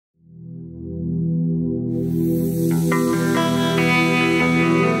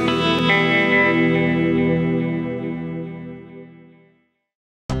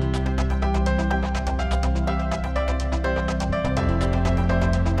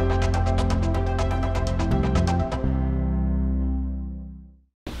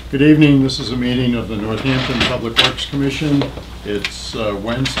Good evening. This is a meeting of the Northampton Public Works Commission. It's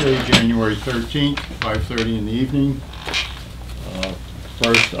Wednesday, January 13th, 5:30 in the evening.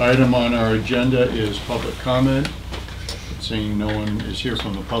 First item on our agenda is public comment. Seeing no one is here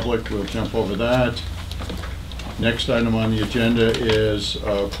from the public, we'll jump over that. Next item on the agenda is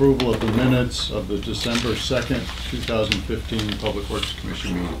approval of the minutes of the December 2nd, 2015 Public Works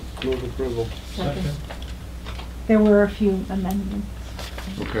Commission meeting. Move approval. Second. There were a few amendments.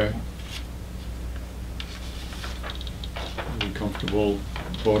 Okay. Are you comfortable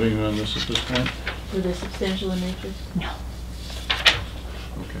voting on this at this point? Were they substantial in nature? No.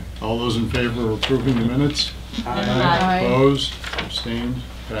 Okay. All those in favor of approving the minutes? Aye. Opposed? Abstained?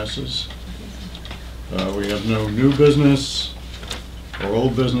 Passes. We have no new business or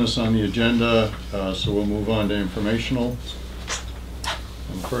old business on the agenda, so we'll move on to informational.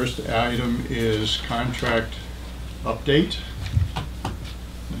 And the first item is contract update.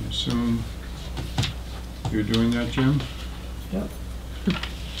 I assume you're doing that, Jim? Yep.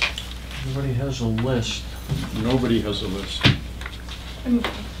 Everybody has a list. Nobody has a list.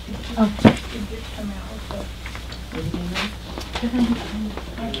 Oh.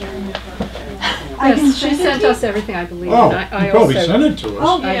 Yes, she sent us everything, I believe. Oh, and I you probably also- sent it to us.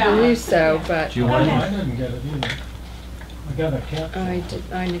 Oh, I yeah. believe so, but Do you want I it? didn't get it either. I got a caption.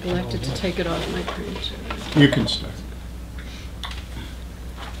 I neglected to take it off my printer. You can start.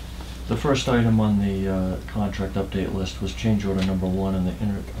 The first item on the contract update list was change order number 1 on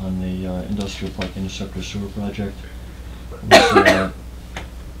the Industrial Park Interceptor Sewer Project. It was,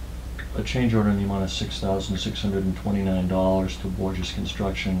 a change order in the amount of $6,629 to Borges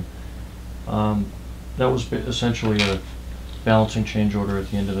Construction. That was essentially a balancing change order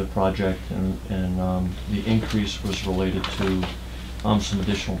at the end of the project, and the increase was related to some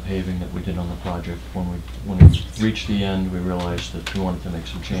additional paving that we did on the project. When we reached the end, we realized that we wanted to make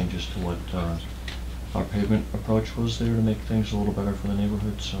some changes to what our pavement approach was there to make things a little better for the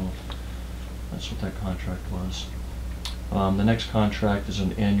neighborhood, so that's what that contract was. The next contract is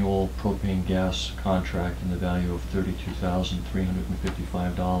an annual propane gas contract in the value of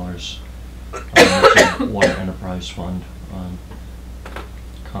 $32,355. It's a Water Enterprise Fund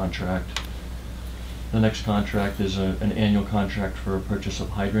contract. The next contract is an annual contract for a purchase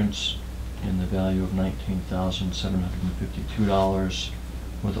of hydrants in the value of $19,752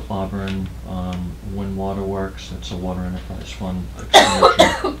 with Auburn Wind Water Works. That's a Water Enterprise Fund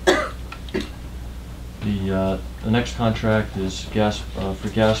expenditure. The next contract is for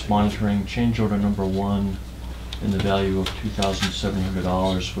gas monitoring, change order number 1 in the value of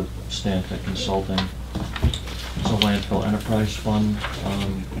 $2,700 with Stantec Consulting. It's a landfill enterprise fund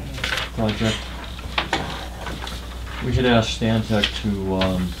project. We had asked Stantec to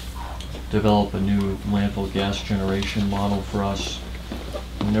develop a new landfill gas generation model for us.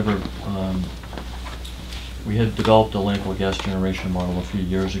 We had developed a landfill gas generation model a few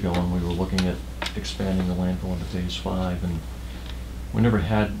years ago when we were looking at expanding the landfill into phase 5, and we never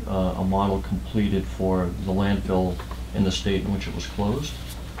had a model completed for the landfill in the state in which it was closed.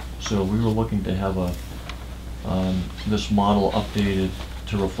 So we were looking to have this model updated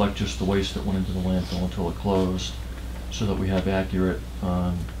to reflect just the waste that went into the landfill until it closed, so that we have accurate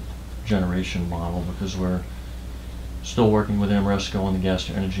generation model, because we're still working with Amoresco on the gas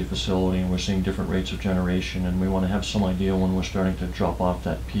to energy facility, and we're seeing different rates of generation, and we want to have some idea when we're starting to drop off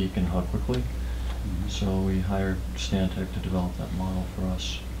that peak and how quickly. So we hired Stantec to develop that model for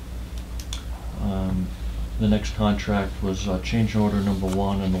us. The next contract was change order number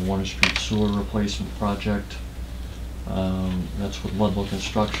 1 on the Warner Street Sewer Replacement Project. That's with Ludlow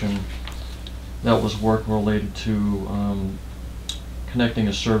Construction. That was work related to connecting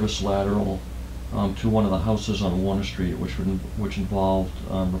a service lateral to one of the houses on Warner Street, which involved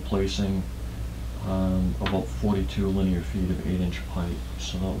replacing about 42 linear feet of 8-inch pipe.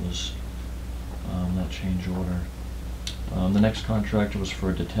 So that was that change order. The next contract was for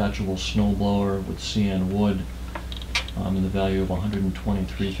a detachable snow blower with CN Wood in the value of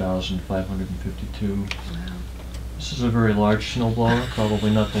 $123,552. Wow. This is a very large snow blower. Probably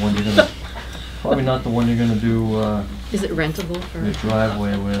not the one you're gonna do Is it rentable for your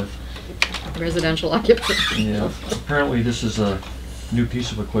driveway with. residential occupants? Yeah. Apparently, this is a new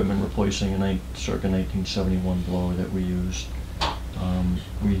piece of equipment replacing a circa 1971 blower that we used.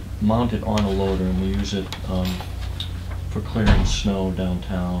 We mount it on a loader, and we use it for clearing snow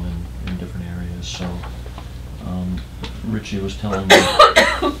downtown and in different areas. So Richie was telling me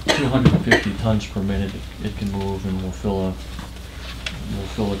 250 tons per minute it can move, and we'll fill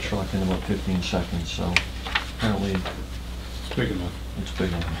a truck in about 15 seconds. So apparently Big enough. it's big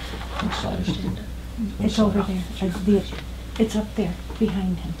enough in size. It's over there. It's up there,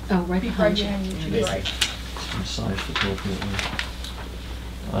 behind him. Oh, right behind you. to the right. and sized appropriately.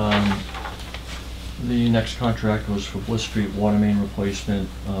 The next contract was for Bliss Street water main replacement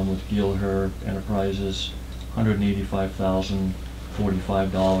with Gilher Enterprises,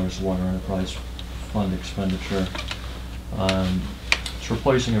 $185,045 water enterprise fund expenditure. It's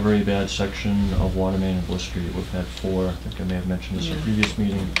replacing a very bad section of water main in Bliss Street. We've had four, I think I may have mentioned this in a Yeah. previous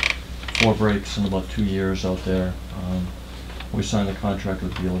meeting, 4 breaks in about 2 years out there. We signed the contract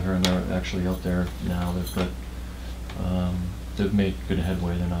with Gilher and they're actually out there now. They've made good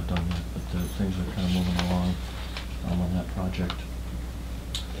headway. They're not done yet, but things are kind of moving along on that project.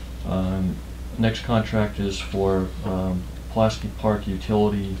 Next contract is for Pulaski Park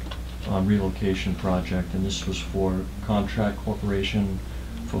Utility relocation project, and this was for Contract Corporation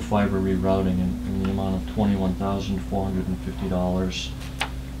for fiber rerouting in the amount of $21,450.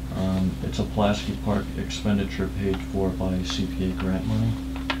 It's a Pulaski Park expenditure paid for by CPA grant money.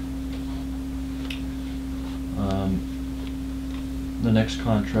 The next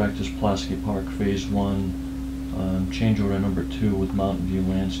contract is Pulaski Park Phase 1, change order number 2 with Mountain View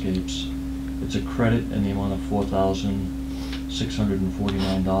Landscapes. It's a credit in the amount of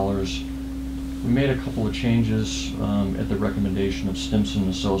 $4,649. We made a couple of changes at the recommendation of Stimson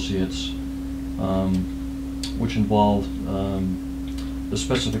Associates, which involved the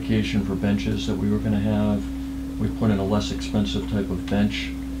specification for benches that we were going to have. We put in a less expensive type of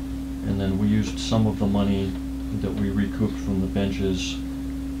bench, and then we used some of the money that we recouped from the benches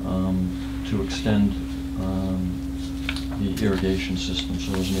to extend the irrigation system.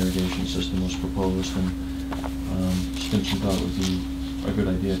 So as an irrigation system was proposed, and Stimson thought it would be a good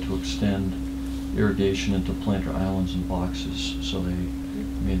idea to extend irrigation into planter islands and boxes. So they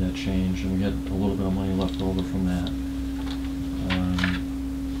made that change, and we had a little bit of money left over from that.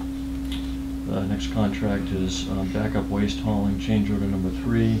 The next contract is backup waste hauling, change order number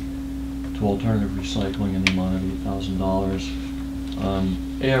 3 to alternative recycling in the amount of $8,000.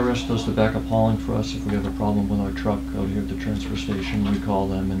 ARS does the backup hauling for us. If we have a problem with our truck out here at the transfer station, we call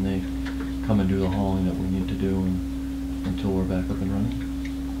them and they come and do the hauling that we need to do until we're back up and running.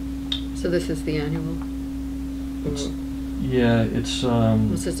 So this is the annual? Yeah, it's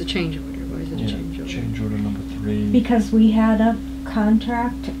This is a change order. Why is it a change order? change order number 3. Because we had a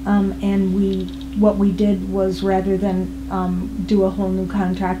contract, and what we did was, rather than do a whole new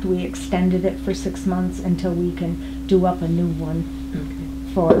contract, we extended it for 6 months until we can do up a new one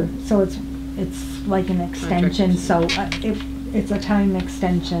so it's like an extension, so it's a time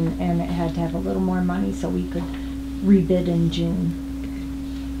extension, and it had to have a little more money so we could rebid in June.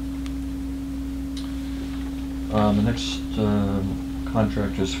 The next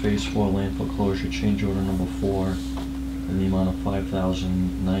contract is Phase 4 landfill closure, change order number 4, in the amount of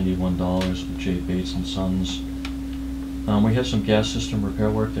 $5,091 with J. Bates and Sons. We had some gas system repair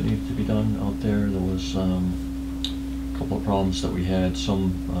work that needed to be done out there. There was a couple of problems that we had,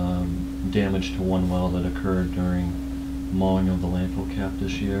 some damage to one well that occurred during mowing of the landfill cap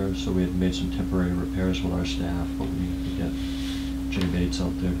this year, so we had made some temporary repairs with our staff, but we need to get J. Bates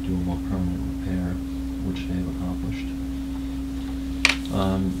out there to do a more permanent repair, which they have accomplished.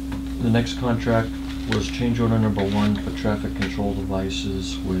 The next contract was change order number 1 for traffic control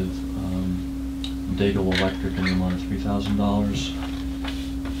devices with Daigle Electric in the amount of $3,000.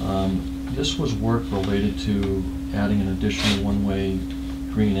 This was work related to adding an additional one-way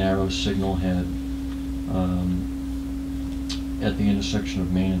green arrow signal head at the intersection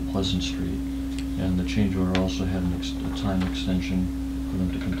of Main and Pleasant Street, and the change order also had a time extension for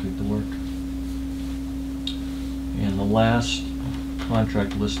them to complete the work. And the last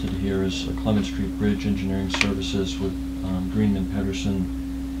contract listed here is a Clement Street Bridge Engineering Services with Greenman Pedersen,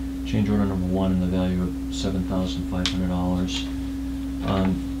 change order number 1 in the value of $7,500.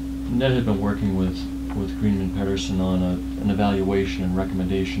 Ned had been working with Greenman Pedersen on an evaluation and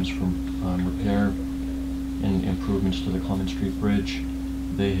recommendations for repair and improvements to the Clement Street Bridge.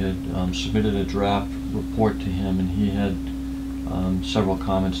 They had submitted a draft report to him, and he had several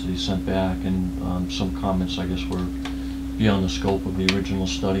comments that he sent back, and some comments, I guess, were beyond the scope of the original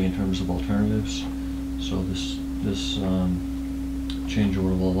study in terms of alternatives. So this change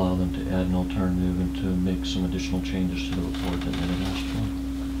order will allow them to add an alternative and to make some additional changes to the report that they had asked for.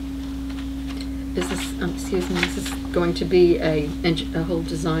 Is this, excuse me, is this going to be a whole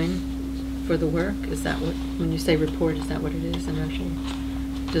design for the work? Is that what, when you say report, is that what it is, an actual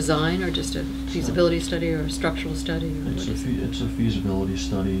design, or just a feasibility study or a structural study? Or It's what is it? it's a feasibility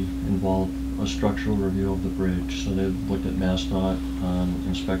study, involved a structural review of the bridge. So they looked at MassDOT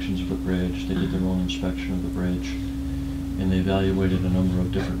inspections of the bridge, they did their own inspection of the bridge, and they evaluated a number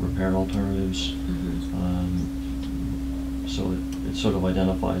of different repair alternatives. So it sort of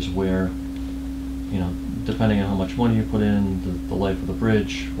identifies where, you know, depending on how much money you put in, the life of the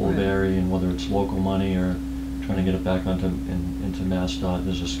bridge will Right. vary, and whether it's local money or trying to get it back into MassDOT.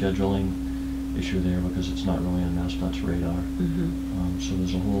 There's a scheduling issue there because it's not really on MassDOT's radar. So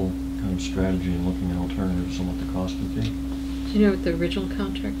there's a whole kind of strategy in looking at alternatives and what the cost would be. Do you know what the original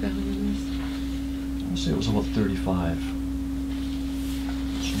contract value is? I'd say it was about 35.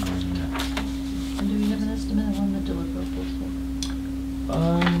 Somewhere in there. And do we have an estimate of when the deliverables will?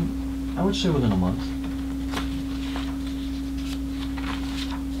 I would say within a month.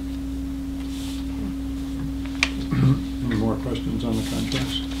 Any more questions on the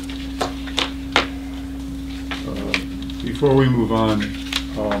contracts? Before we move on,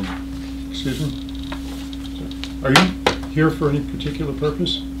 excuse me? Are you here for any particular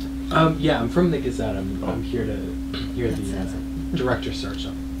purpose? Yeah, I'm from the Gazette. I'm here to hear That the says it. director search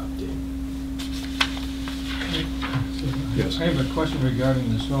update. Yes. I have a question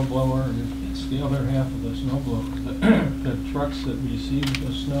regarding the snow blower. It's the other half of the snow blower, the trucks that receive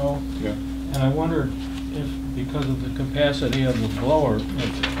the snow. Yeah. And I wondered if, because of the capacity of the blower,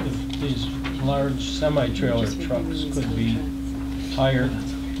 if these large semi-trailer Just trucks reviewing these could be contracts. hired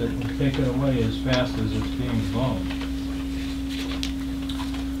that would take it away as fast as it's being blown.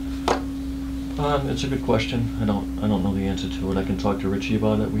 It's a good question. I don't know the answer to it. I can talk to Richie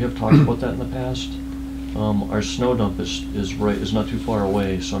about it. We have talked about that in the past. Our snow dump is not too far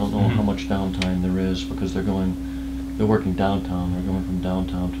away, so I don't know how much downtime there is because they're working downtown. They're going from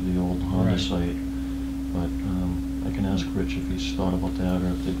downtown to the old Honda Right. site. But I can ask Rich if he's thought about that, or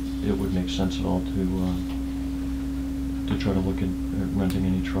if it would make sense at all to try to look at renting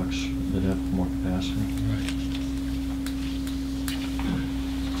any trucks that have more capacity.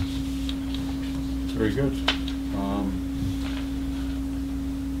 Very good.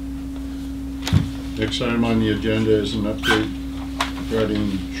 Next item on the agenda is an update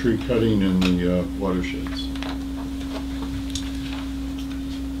regarding tree cutting in the watersheds.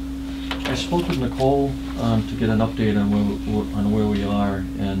 I spoke with Nicole to get an update on where we are,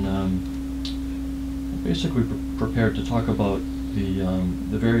 and basically prepared to talk about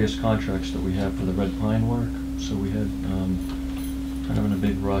the various contracts that we have for the red pine work. So we had kind of in a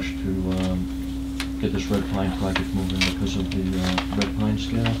big rush to get this red pine project moving because of the red pine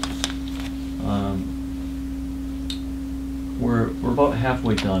scale. We're about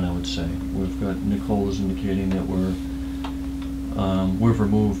halfway done, I would say. We've got, Nicole is indicating that we've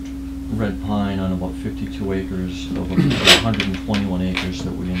removed red pine on about 52 acres of 121 acres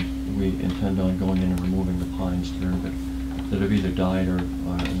that we intend on going in and removing the pines that have either died or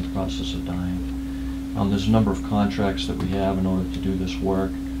are in the process of dying. There's a number of contracts that we have in order to do this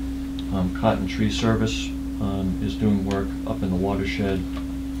work. Cotton Tree Service is doing work up in the watershed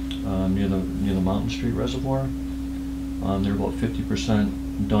near the Mountain Street Reservoir. They're about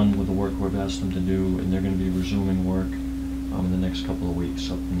 50% done with the work we've asked them to do, and they're going to be resuming work in the next couple of weeks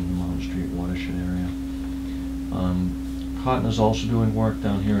up in the Mountain Street watershed area. Cotton is also doing work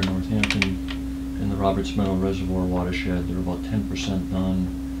down here in Northampton in the Roberts Meadow Reservoir watershed. They're about 10% done.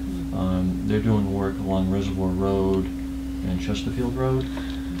 They're doing work along Reservoir Road and Chesterfield Road,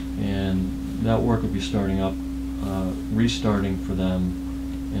 and that work will be restarting for them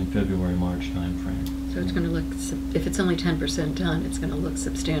in February-March timeframe. So it's going to look, if it's only 10% done, it's going to look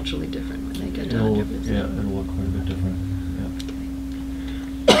substantially different when they get done. Yeah, it'll look quite a bit different.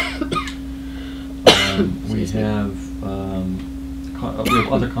 We Excuse me. have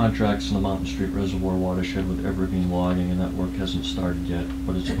other contracts in the Mountain Street Reservoir watershed with Evergreen Logging, and that work hasn't started yet,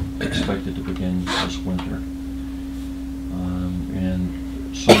 but it's expected to begin this winter. And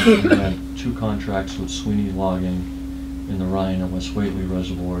so we had 2 contracts with Sweeney Logging in the Ryan and West Whately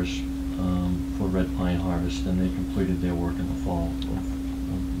reservoirs for red pine harvest, and they completed their work in the fall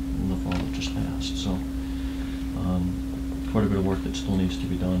that just passed. So quite a bit of work that still needs to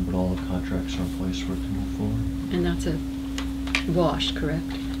be done, but all the contracts are in place for it to move forward. And that's a wash, correct?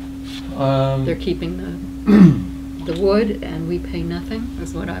 They're keeping the wood and we pay nothing,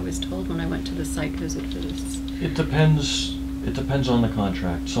 is what I was told when I went to the site visit for this. It depends on the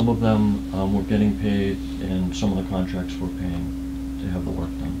contract. Some of them we're getting paid, and some of the contracts we're paying to have the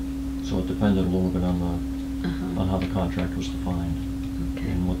work done. So it depended a little bit on how the contract was defined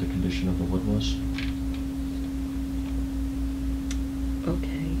and what the condition of the wood was.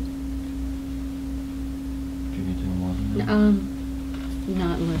 Okay. Do you need anything more than that?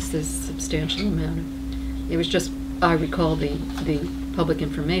 Not unless there's substantial amount of, it was just, I recall the public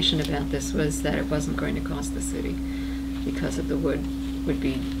information about this was that it wasn't going to cost the city because of the wood would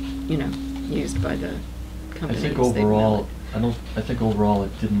be, used by the companies. I think overall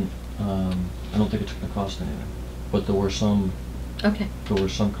it didn't, I don't think it's gonna cost anything. but there were some Okay.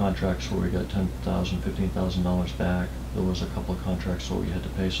 contracts where we got $10,000, $15,000 back. There was a couple of contracts where we had to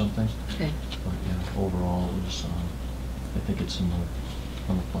pay something. Okay. But yeah, overall, it was, I think it's on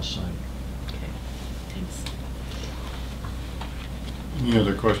the plus side. Okay. Thanks. Any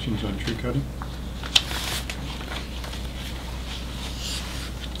other questions on tree cutting?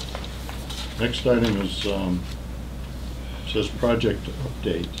 Next item is, says project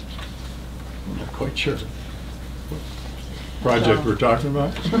update. I'm not quite sure what project we're talking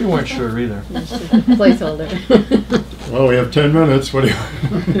about. We weren't sure either. That's just a placeholder. Well, we have 10 minutes, what do you?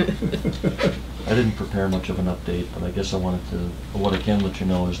 I didn't prepare much of an update, but I guess I wanted to, what I can let you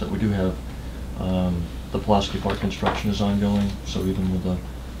know is that we do have, the Pulaski Park construction is ongoing, so even with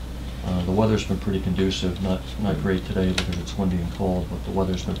the weather's been pretty conducive, not great today because it's windy and cold, but the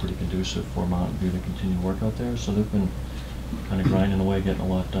weather's been pretty conducive for Mountain View to continue work out there, so they've been kind of grinding away, getting a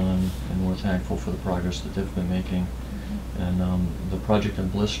lot done, and we're thankful for the progress that they've been making. And the project on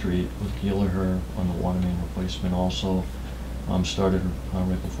Bliss Street with Keeler on the water main replacement also started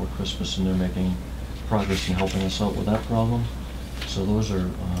right before Christmas, and they're making progress in helping us out with that problem. So those are,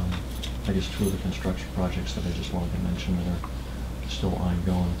 I guess, two of the construction projects that I just wanted to mention that are still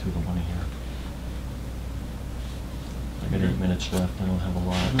ongoing through the money here. I got 8 minutes left. I don't have a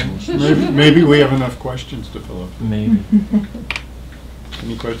lot. Maybe we have enough questions to fill up. Maybe.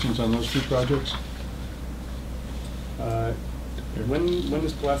 Any questions on those two projects? When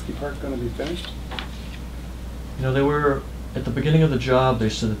is Pulaski Park going to be finished? You know, they were, at the beginning of the job, they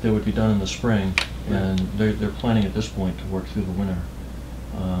said that they would be done in the spring, and they're planning at this point to work through the winter.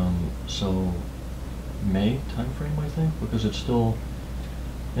 So May timeframe, I think, because it's still,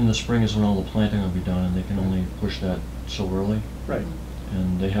 in the spring is when all the planting will be done, and they can only push that so early. Right.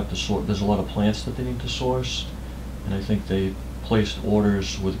 And they have to sort, there's a lot of plants that they need to source, and I think they placed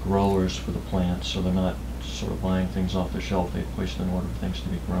orders with growers for the plants, so they're not sort of buying things off the shelf. They placed an order for things to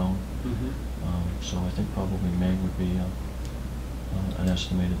be grown. So I think probably May would be an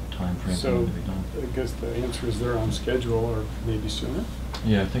estimated time frame for them to be done. I guess the answer is they're on schedule, or maybe sooner.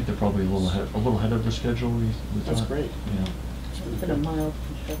 Yeah, I think they're probably a little ahead of the schedule. We That's thought. great. Yeah. It's been a mild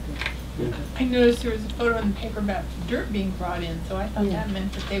construction. Yeah. I noticed there was a photo in the paper about dirt being brought in, so I thought Yeah. that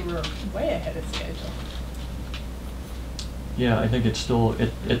meant that they were way ahead of schedule. Yeah, I think it's still,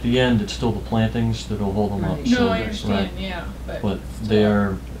 at the end, it's still the plantings that'll hold them up. Right. so No, I that's understand, right. yeah, but. But still. they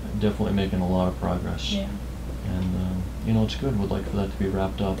are definitely making a lot of progress. Yeah, And, you know, it's good. We'd like for that to be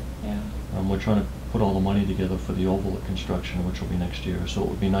wrapped up. yeah. We're trying to put all the money together for the oval construction, which will be next year. So it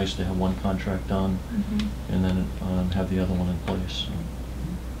would be nice to have one contract done Mhm. and then have the other one in place. So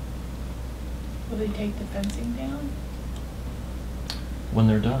Will they take the fencing down? when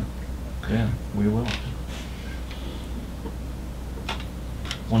they're done, yeah, we will.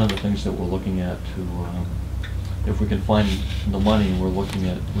 One of the things that we're looking at if we can find the money, we're looking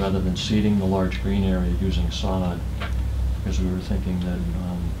at, rather than seeding the large green area, using sod, because we were thinking that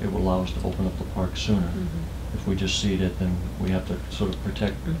it will allow us to open up the park sooner. If we just seed it, then we have to sort of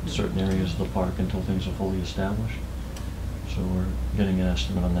protect certain areas of the park until things are fully established. So we're getting an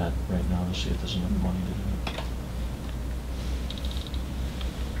estimate on that right now to see if there's enough money to do it.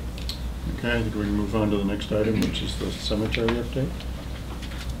 Okay, I think we can move on to the next item, which is the cemetery update.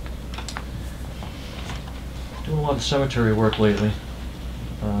 Doing a lot of cemetery work lately.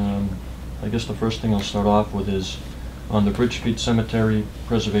 I guess the first thing I'll start off with is on the Bridge Street Cemetery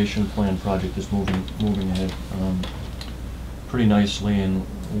Preservation Plan project is moving ahead pretty nicely, and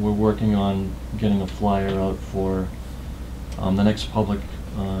we're working on getting a flyer out for the next public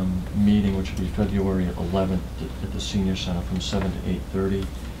meeting, which will be February 11th at the Senior Center from 7 to 8:30,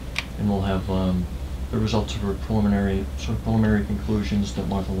 and we'll have the results of her preliminary conclusions that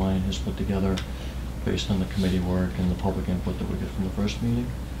Martha Lyon has put together based on the committee work and the public input that we get from the first meeting.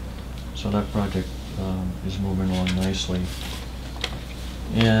 So that project is moving along nicely.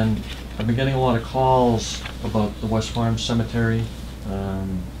 And I've been getting a lot of calls about the West Farm Cemetery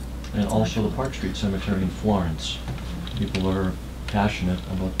and also the Park Street Cemetery in Florence. People are passionate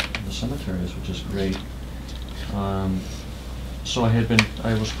about the cemeteries, which is great. So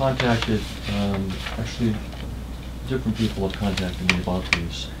I was contacted, actually different people have contacted me about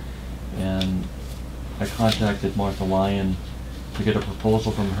these. And I contacted Martha Lyon to get a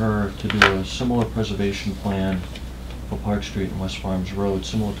proposal from her to do a similar preservation plan for Park Street and West Farms Road,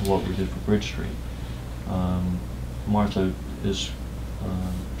 similar to what we did for Bridge Street. Martha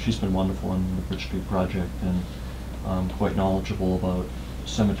she's been wonderful on the Bridge Street project and quite knowledgeable about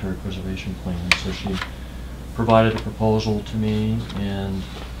cemetery preservation plans. So she provided a proposal to me, and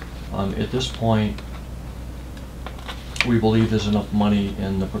at this point, we believe there's enough money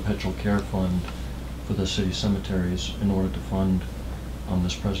in the Perpetual Care Fund for the city cemeteries in order to fund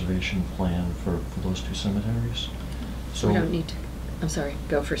this preservation plan for those two cemeteries. So we don't need to, I'm sorry,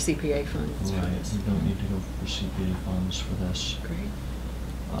 go for CPA funds for Right, this. we don't need to go for CPA funds for this. Great.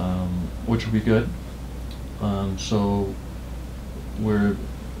 Which will be good. So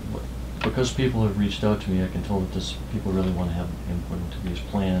because people have reached out to me, I can tell that people really want to have input into these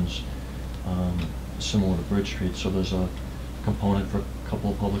plans, similar to Bridge Street. So there's a component for a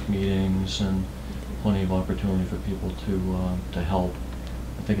couple of public meetings and plenty of opportunity for people to help.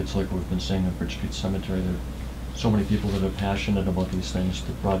 I think it's like we've been saying at Bridge Street Cemetery, there are so many people that are passionate about these things.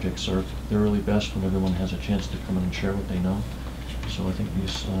 The projects they're really best when everyone has a chance to come in and share what they know. So I think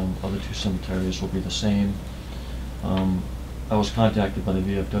these other two cemeteries will be the same. I was contacted by the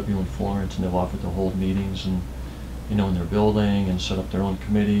VFW in Florence, and they've offered to hold meetings and, in their building and set up their own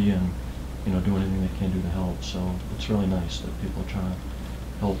committee and, do anything they can do to help. So it's really nice that people are trying to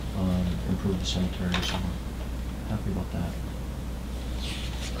help improve the cemeteries, and we're happy about that.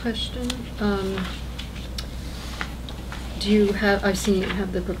 Question, do you have, I've seen you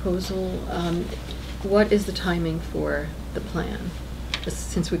have the proposal, what is the timing for the plan,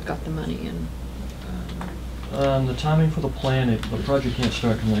 since we've got the money in? The timing for the plan, the project can't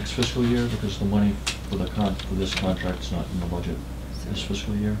start in the next fiscal year because the money for this contract is not in the budget this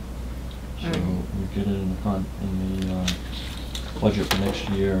fiscal year. So Alright. we get it in the budget for next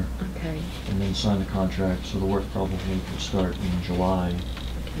year. Okay. And then sign the contract, so the work probably will start in July.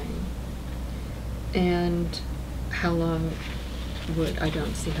 Okay. And how long I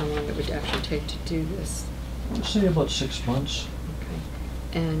don't see how long it would actually take to do this. I would say about 6 months.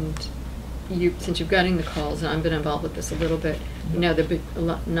 Okay. And since you've gotten the calls, and I've been involved with this a little bit, there've been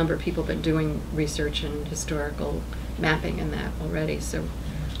a number of people been doing research and historical mapping and that already, so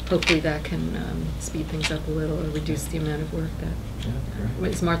hopefully that can speed things up a little or reduce the amount of work that. Yeah,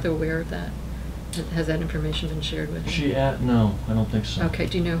 great. Is Martha aware of that? Has that information been shared with her? No, I don't think so. Okay,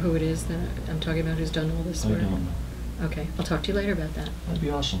 do you know who it is that I'm talking about who's done all this I work? don't know. Okay, I'll talk to you later about that. That'd be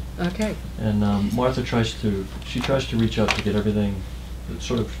awesome. Okay. And Martha tries to reach out to get everything,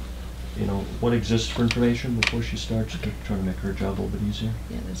 sort of, what exists for information before she starts to try to make her job a little bit easier.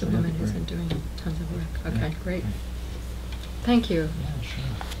 Yeah, there's a So that'd woman be who's great. been doing tons of work. Yeah, Okay, great. Thank you. Yeah, sure.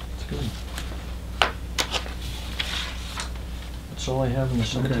 It's good. That's all I have in the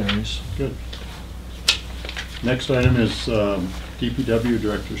cemeteries. Good. Next item is DPW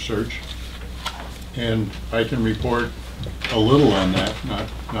Director Search. And I can report a little on that,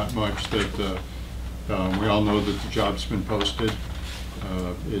 not much, that we all know that the job's been posted.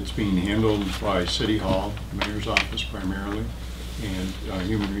 It's being handled by City Hall, Mayor's Office primarily, and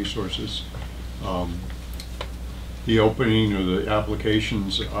Human Resources. The opening or the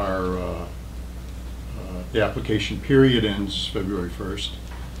applications are, the application period ends February 1st.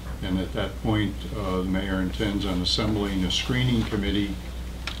 And at that point, the mayor intends on assembling a screening committee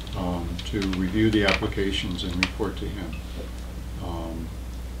to review the applications and report to him.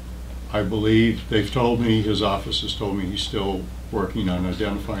 I believe they've told me, his office has told me he's still working on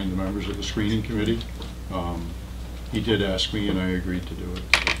identifying the members of the screening committee. He did ask me and I agreed to do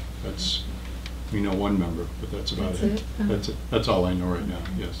it. So we know one member, but that's about That's it. it? That's all I know right now,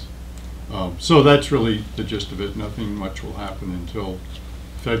 yes. So that's really the gist of it. Nothing much will happen until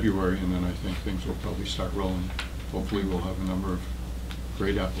February, and then I think things will probably start rolling. Hopefully we'll have a number of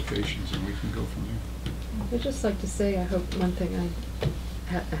great applications and we can go from there. I'd just like to say, I hope one thing,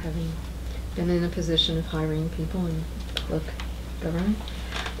 having been in a position of hiring people in public government,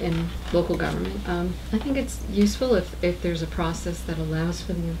 in local government, I think it's useful if there's a process that allows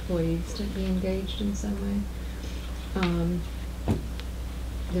for the employees to be engaged in some way.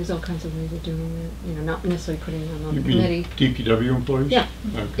 There's all kinds of ways of doing it, not necessarily putting them on You the mean committee. DPW employees? Yeah,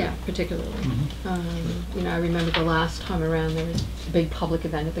 Okay. yeah, particularly. Mhm. I remember the last time around, there was a big public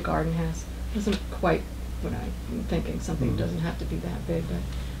event at the Garden House. It wasn't quite what I'm thinking, something Mhm. doesn't have to be that big, but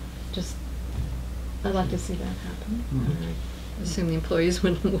just, I'd like to see that happen. Mhm. And I assume the employees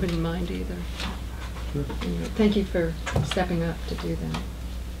wouldn't mind either. Sure. Anyway, thank you for stepping up to do that.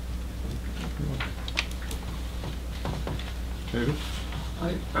 David?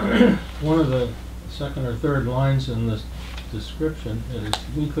 One of the second or third lines in this description is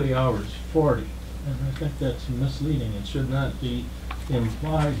weekly hours, 40. And I think that's misleading. It should not be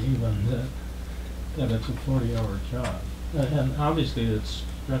implied even that it's a 40-hour job. And obviously it's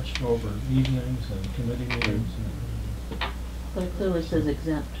stretched over evenings and committee meetings. But it clearly says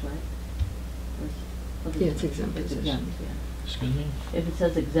exempt, right? Or is Yeah, it- it's exempt It's position. exempt, yeah. Excuse me? If it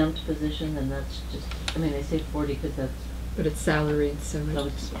says exempt position, then that's just, they say 40 because that's, But it's salaried, so so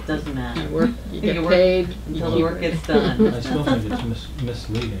it's, it doesn't matter. you work, you get work paid. until you the keep work it. gets done. I still think it's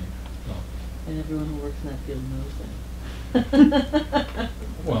misleading. So, And everyone who works in that field knows that.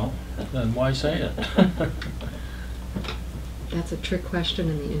 Well, then why say it? That's a trick question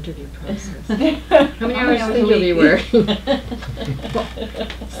in the interview process. How How many hours a week do you work?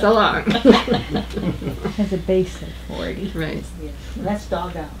 So long. Has a base of 40. Right. Yes, that's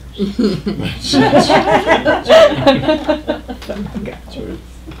dog hours. That's right.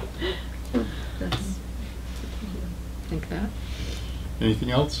 That's, think that.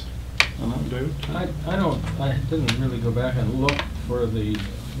 Anything else on that, David? I didn't really go back and look for the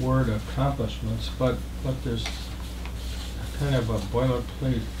word accomplishments, but there's kind of a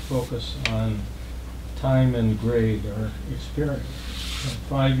boilerplate focus on time and grade or experience.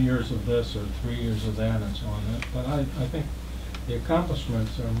 5 years of this or 3 years of that and so on. But I think the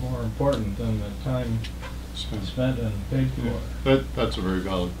accomplishments are more important than the time spent and paid for. That's a very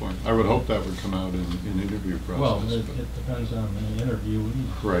valid point. I would hope that would come out in interview process. Well, but- it depends on the interviewee.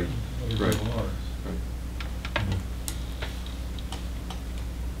 Right, What right. the law is. Right.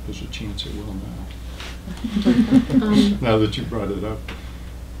 There's a chance it will now. Now that you brought it up.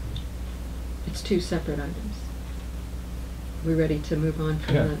 It's two separate items. We ready to move on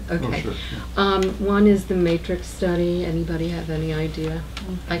from Yeah. that? Oh, Okay. sure. One is the matrix study. Anybody have any idea?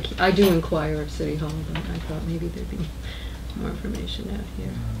 I do inquire of City Hall, but I thought maybe there'd be more information out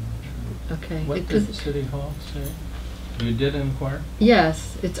here. Okay. What It did was- City Hall say? You did inquire?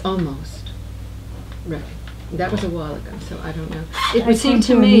 Yes, it's almost ready. That was a while ago, so I don't know. It I would seem sent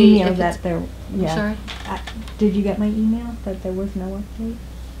to you an me email if that it's, there, yeah. sorry? Did you get my email that there was no update?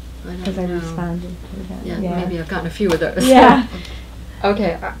 I Because I don't know. responded to that. Yeah, maybe I've gotten a few of those. Yeah.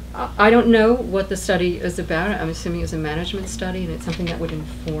 Okay, I don't know what the study is about. I'm assuming it's a management study, and it's something that would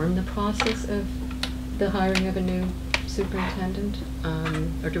inform the process of the hiring of a new superintendent,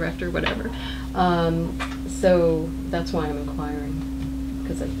 or director, whatever. So that's why I'm inquiring,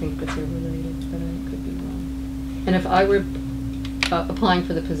 because I think that they're related, but I could be wrong. And if I were applying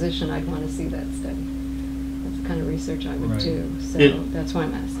for the position, I'd want to see that study. That's the kind of research I would Right. do, so that's why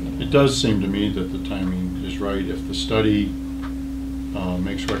I'm asking. It does seem to me that the timing is right. If the study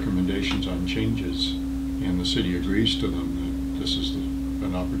makes recommendations on changes and the city agrees to them, that this is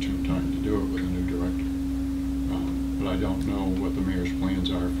an opportune time to do it with a new director. But I don't know what the mayor's plans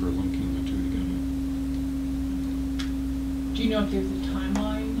are for linking the two together. Do you know if there's a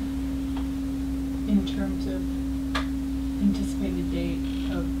timeline in terms of anticipated date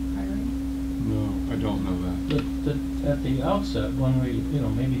of hiring? No, I don't know that. At the outset, when we,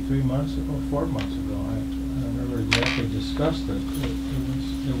 maybe 3 months ago, 4 months ago, I don't remember exactly discussed it.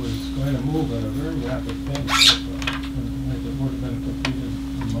 It was going to move at a very rapid pace. Like it would have been completed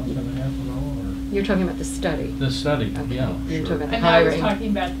a month and a half ago, or You're talking about the study? the study, Okay, yeah. you're Sure. talking about the And I was hiring. talking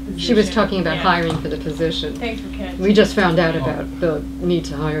about the position. She was talking about Yeah. hiring for the position. Thanks for catching. We just found out Oh. about the need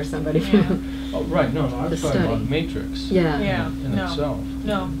to hire somebody. Yeah. Oh, right, no, I The was talking about study. matrix. Yeah. Yeah, In no. itself.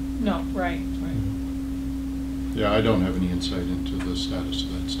 No, right. Yeah, I don't have any insight into the status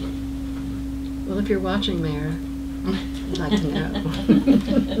of that study. Well, if you're watching, Mayor, I'd like to know.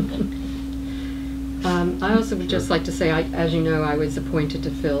 I also would just like to say, as you know, I was appointed to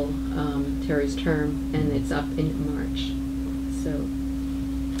fill Terry's term, and it's up in March. So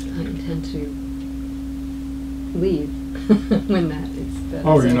I intend to leave when that is done.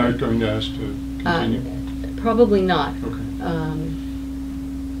 Oh, you're So, not going to ask to continue? Probably not. Okay.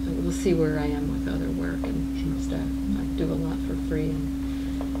 We'll see where I am with other work and stuff. I do a lot for free,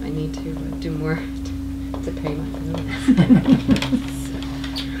 and I need to do more to pay my bills.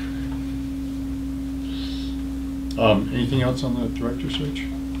 Anything else on the director search?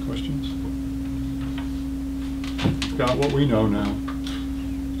 Questions? Got what we know now.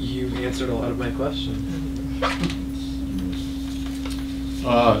 You answered a lot of my questions.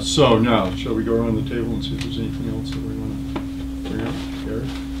 So now, shall we go around the table and see if there's anything else that we want to bring up? Gary?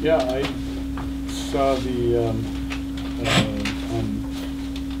 Yeah, I saw the, on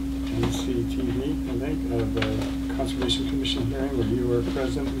NCTV, I think, the Conservation Commission hearing where you were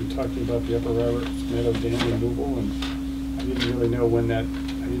present and talking about the Upper Roberts Meadow Dam removal, and I didn't really know when that,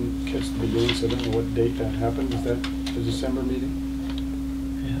 I didn't catch the beginning, so I don't know what date that happened. Was that the December meeting?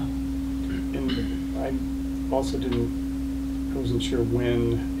 Yeah. And I also I wasn't sure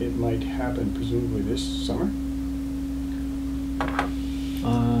when it might happen, presumably this summer?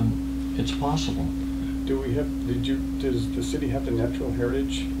 It's possible. Does the city have the natural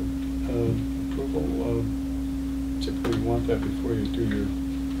heritage approval? Typically you want that before you do your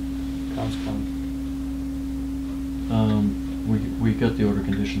cons plan. We got the order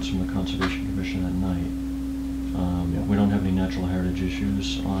conditions from the Conservation Commission at night. Yeah. We don't have any natural heritage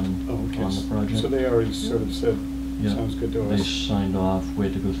issues on Oh, okay. the project. So they already sort of said, Yeah. Sounds good to They us. signed off, we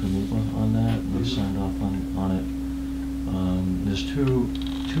had to go through NEPA on that, and they Mhm. signed off on it. There's two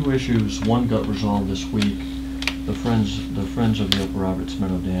issues, one got resolved this week. The Friends of the Upper Roberts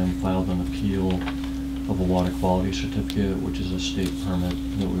Meadow Dam filed an appeal of a water quality certificate, which is a state permit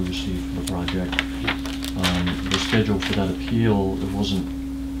that we received for the project. The schedule for that appeal, it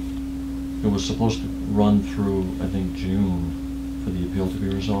was supposed to run through, I think, June for the appeal to be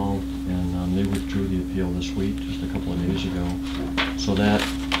resolved, and they withdrew the appeal this week, just a couple of days ago. So that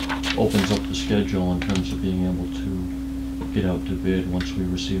opens up the schedule in terms of being able to get out to bid once we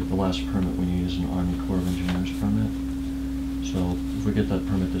receive the last permit we need is an Army Corps of Engineers permit. So if we get that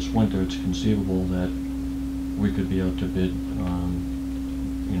permit this winter, it's conceivable that we could be out to bid,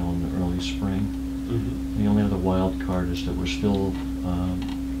 in the early spring. Mhm. The only other wild card is that we're still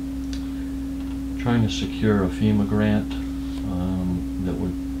trying to secure a FEMA grant that it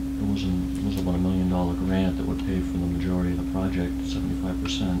was about $1 million grant that would pay for the majority of the project,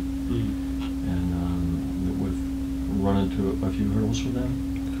 75%. Mhm. And we've run into a few hurdles with them.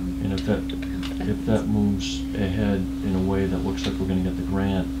 And if that moves ahead in a way that looks like we're going to get the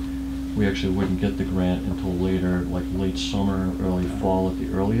grant, we actually wouldn't get the grant until later, like late summer, early fall at the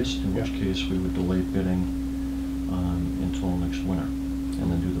earliest, in which Yeah. case we would delay bidding until next winter,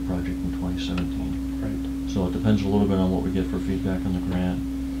 and then do the project in 2017. Right. So it depends a little bit on what we get for feedback on the grant.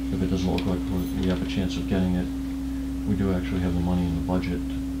 If it doesn't look like we have a chance of getting it, we do actually have the money in the budget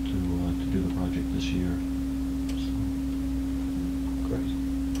to do the project this year. So, Great.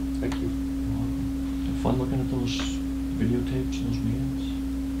 Thank you. have fun looking at those videotapes, those meetings.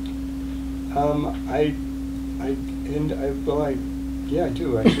 Yeah, I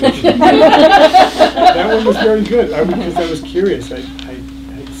do, actually. That one was very good, because I was curious. I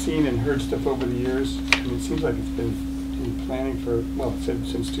had seen and heard stuff over the years, and it seems like it's been in planning for, well,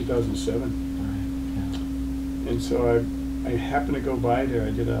 since 2007. Right, yeah. And so I happened to go by there.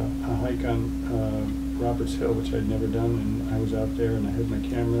 I did a hike on Roberts Hill, which I'd never done, and I was out there and I had my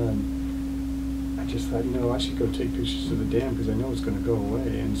camera, and I just thought, I should go take pictures of the dam because I know it's going to go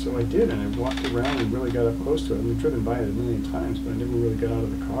away. And so I did, and I walked around and really got up close to it. I've driven by it a million times, but I never really got out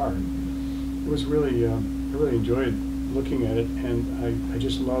of the car. It was really, I really enjoyed looking at it, and I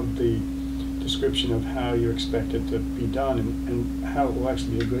just loved the description of how you expect it to be done and how it will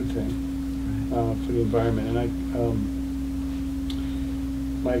actually be a good thing for the environment. And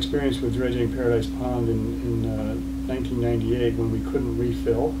my experience with dredging Paradise Pond in 1998, when we couldn't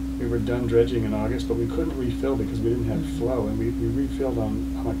refill, we were done dredging in August, but we couldn't refill because we didn't have flow, and we refilled on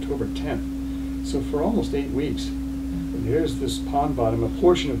October 10th. So for almost 8 weeks, there's this pond bottom, a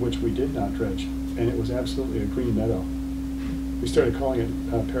portion of which we did not dredge, and it was absolutely a green meadow. We started calling it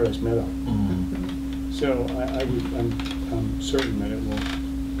Paradise Meadow. Mm. So I'm certain that it will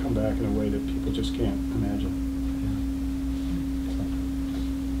come back in a way that people just can't imagine.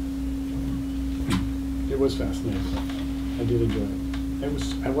 It was fascinating. I did enjoy it.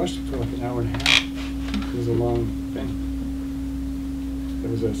 I watched it for like an hour and a half. It was a long thing. There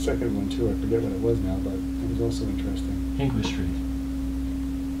was a second one too. I forget what it was now, but it was also interesting. Hinkley Street.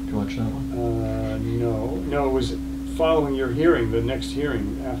 Did you watch that one? No, it was following your hearing, the next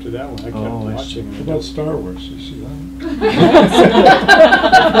hearing after that one. I kept Oh, I see. watching. and What I about just- Star Wars? You see that?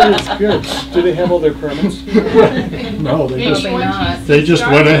 It's good. Do they have all their permits? No, they just, Maybe not. they just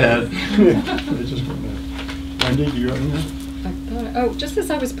went ahead. Yeah. They just went ahead. Wendy, do you have anything? Just as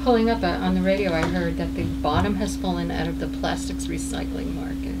I was pulling up on the radio, I heard that the bottom has fallen out of the plastics recycling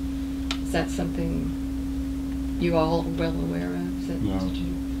market. Is that something you all are well aware of? Is that No.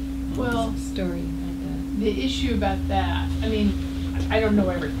 Well, story like that? the issue about that, I mean, I don't know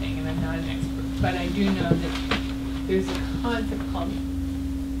everything, and I'm not an expert, but I do know that there's a concept called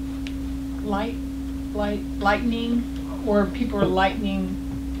lightning, or people are lightening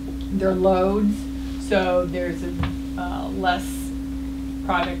their loads, so there's less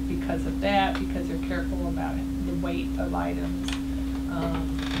product because of that, because they're careful about the weight of items.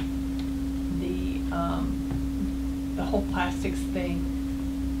 The whole plastics thing,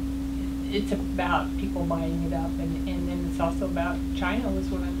 it's about people buying it up, and then it's also about China was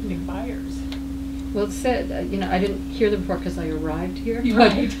one of the big buyers. Well, it said, I didn't hear the report because I arrived here.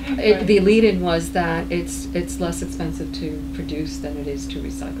 Right, But right. the lead-in was that it's less expensive to produce than it is to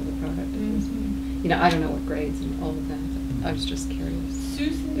recycle the product. Mhm. I don't know what grades and all of that. But I was just curious.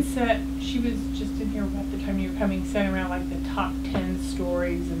 Susan said, she was just in here about the time you were coming, sent around like the top 10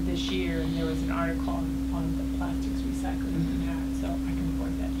 stories of this year, and there was an article on the plastics recycling and that, so I can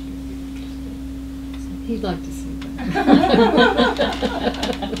forward that to you if you're He'd like to see that.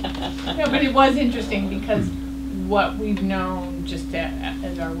 interested. No, but it was interesting because what we've known just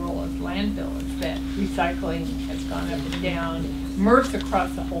as our role as landfill is that recycling has gone up and down. MRFs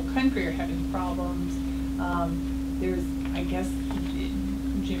across the whole country are having problems. There's, I guess,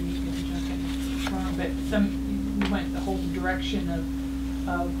 Jim, you can jump in if it's wrong, but we went the whole direction of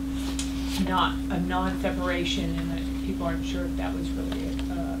non-separation, and that people aren't sure if that was really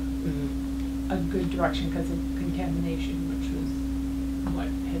a good direction because of contamination, which was what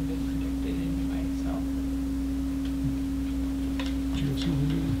had been predicted anyway. So.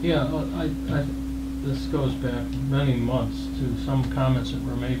 Yeah, this goes back many months to some comments that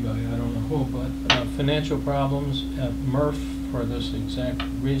were made by, I don't know who, but financial problems at MRF for this exact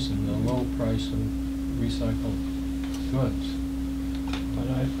reason, the low price of recycled goods. But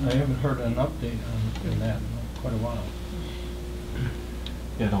I haven't heard an update on that in quite a while.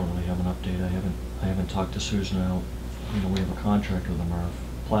 Yeah, I don't really have an update. I haven't talked to Susan out. You know, we have a contract with the MRF.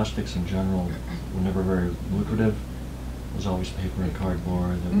 Plastics in general were never very lucrative. It was always paper and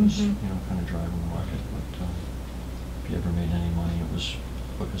cardboard that was, you know, kind of driving the market. But if you ever made any money, it was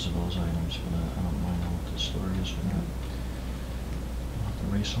because of those items. But I don't really know what the story is for that. I'll have to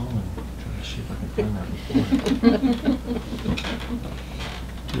race home and try to see if I can find that report.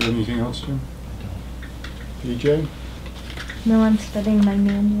 Do you have anything else, Jim? I don't. PJ? No, I'm studying my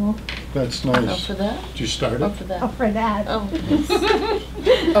manual. That's Oh, nice. for that? Did you start it? Oh, for that. Oh, for that. Oh.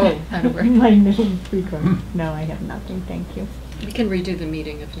 Oh, how to work. My new frequent. No, I have nothing, thank you. We can redo the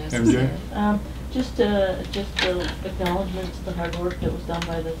meeting if necessary. Just acknowledgements of the hard work that was done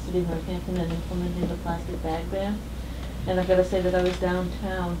by the city of Northampton in implementing the plastic bag ban. And I've got to say that I was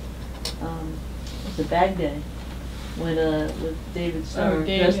downtown, it was a bag day, with David Starr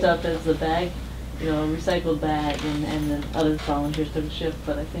dressed up as the bag, you know, a recycled bag, and then other volunteers took a shift.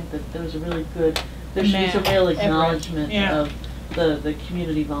 But I think that there was a really good, there should be some real acknowledgement of the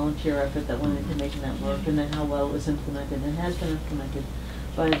community volunteer effort that went into making that work, and then how well it was implemented, and has been implemented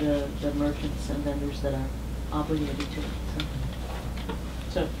by the merchants and vendors that are obligated to it.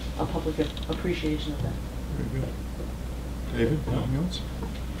 So a public appreciation of that. Very good. David, anything else?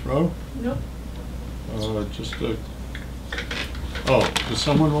 Ro? Nope. Just a... Oh, does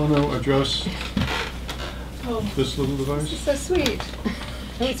someone want to address this little device? This is so sweet.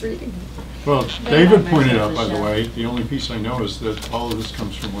 I was reading. Well, Very David nice pointed of out, the by the show. way, the only piece I know is that all of this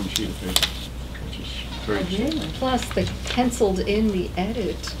comes from one sheet of paper, which is very interesting. Plus, they penciled in the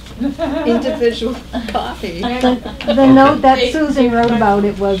edit. Individual copy. The note that Susan wrote about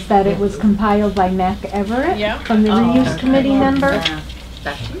it was that it was compiled by Mac Everett from the reuse committee member,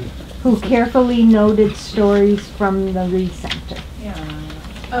 Back to you. who carefully noted stories from the Reed Center.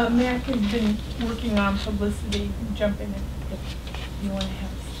 Yeah. Mac has been working on publicity. Jump in if you want to have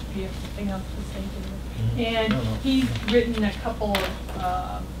something else to say to it. And he's written a couple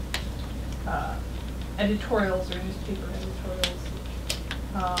of editorials or newspaper editorials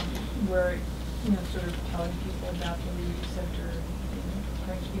where, you know, sort of telling people about the reuse center and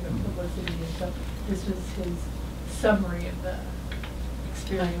trying to give it publicity. And so this was his summary of the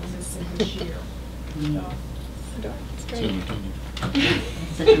experiences in this year. So. It's It's great. entertaining.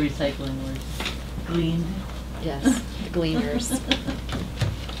 Such a recycling word. Gleaned. Yes, the gleaners.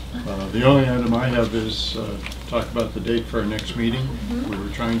 The only item I have is talk about the date for our next meeting. We were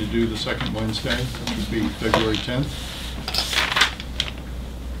trying to do the second Wednesday, which would be February 10th.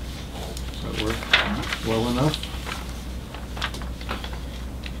 Does that work well enough?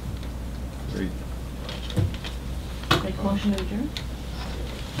 Great. Make motion to adjourn?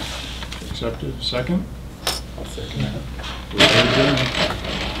 Accepted. Second? I'll second that. We're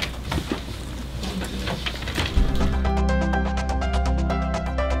adjourned.